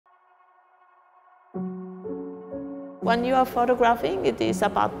When you are photographing, it is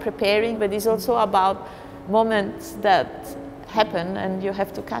about preparing, but it's also about moments that happen and you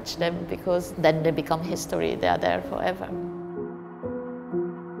have to catch them because then they become history, they are there forever.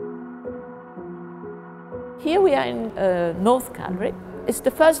 Here we are in North Gallery. It's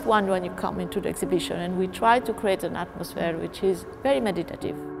the first one when you come into the exhibition, and we try to create an atmosphere which is very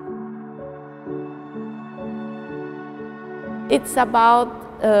meditative. It's about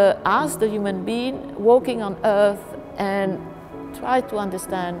us, the human being, walking on earth and try to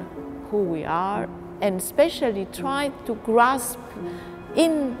understand who we are, and especially try to grasp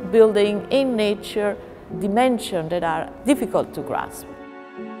in building, in nature, dimensions that are difficult to grasp.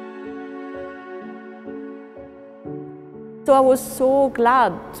 So I was so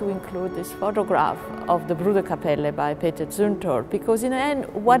glad to include this photograph of the Bruderkapelle by Peter Zumthor, because in the end,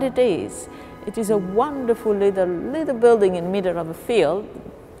 what it is a wonderful little building in the middle of a field,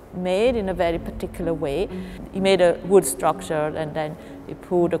 made in a very particular way. He made a wood structure and then he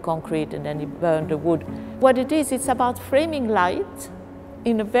poured the concrete and then he burned the wood. What it is, it's about framing light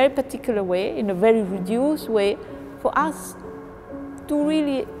in a very particular way, in a very reduced way, for us to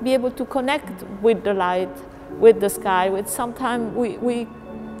really be able to connect with the light, with the sky, with sometimes we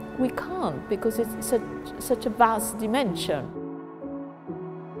can't, because it's such a vast dimension.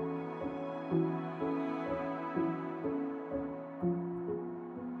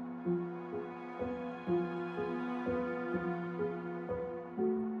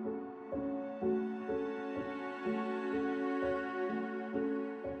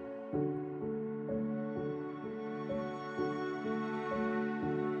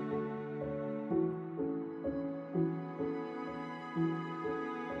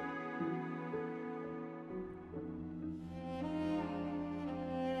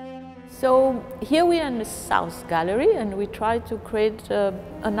 So here we are in the South Gallery, and we try to create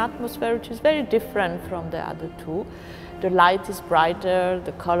an atmosphere which is very different from the other two. The light is brighter,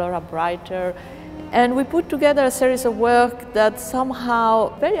 the colors are brighter, and we put together a series of work that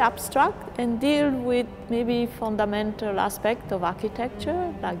somehow very abstract and deal with maybe fundamental aspects of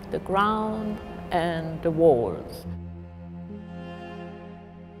architecture, like the ground and the walls.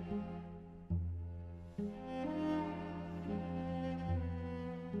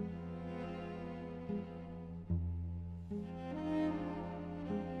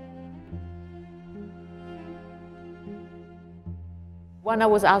 When I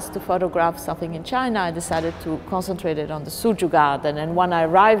was asked to photograph something in China, I decided to concentrate it on the Suzhou Garden, and when I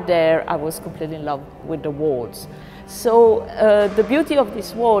arrived there, I was completely in love with the walls. So the beauty of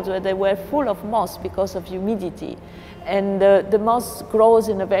these walls, where they were full of moss because of humidity, and the moss grows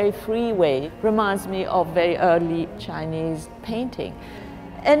in a very free way, reminds me of very early Chinese painting.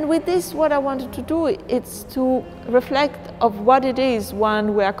 And with this, what I wanted to do is to reflect of what it is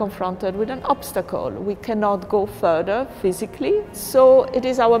when we are confronted with an obstacle. We cannot go further physically, so it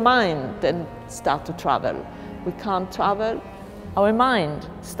is our mind that starts to travel. We can't travel, our mind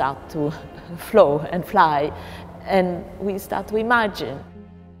starts to flow and fly, and we start to imagine.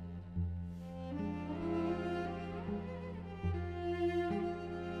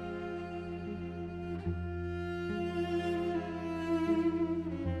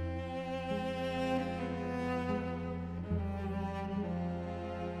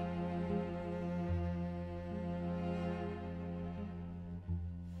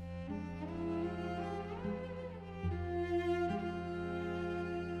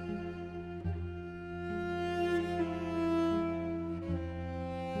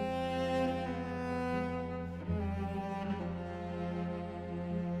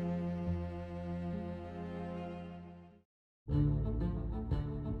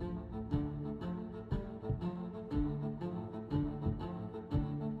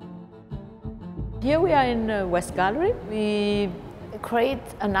 Here we are in the West Gallery. We create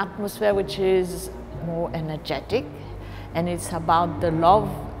an atmosphere which is more energetic, and it's about the love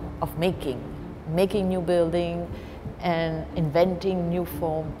of making new building and inventing new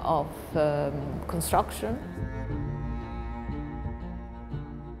form of construction.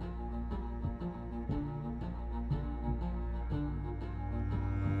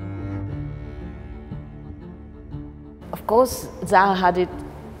 Of course, Zaha Hadid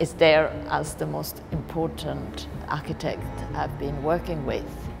is there as the most important architect I've been working with.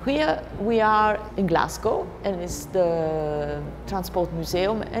 Here we are in Glasgow, and it's the Transport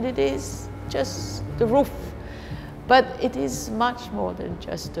Museum, and it is just the roof. But it is much more than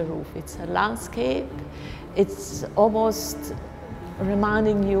just the roof. It's a landscape. It's almost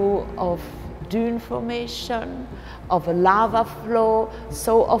reminding you of dune formation, of a lava flow,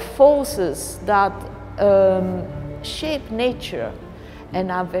 so of forces that shape nature and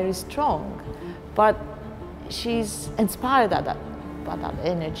are very strong. but she's inspired by that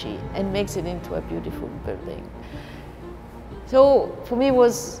energy and makes it into a beautiful building. So for me it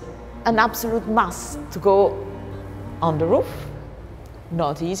was an absolute must to go on the roof.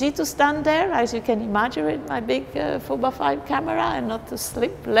 Not easy to stand there, as you can imagine, with my big 4x5 camera, and not to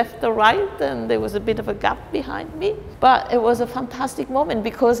slip left or right, and there was a bit of a gap behind me. But it was a fantastic moment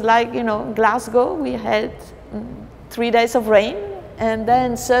because, like, you know, in Glasgow we had 3 days of rain, and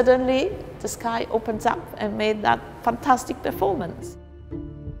then suddenly the sky opens up and made that fantastic performance.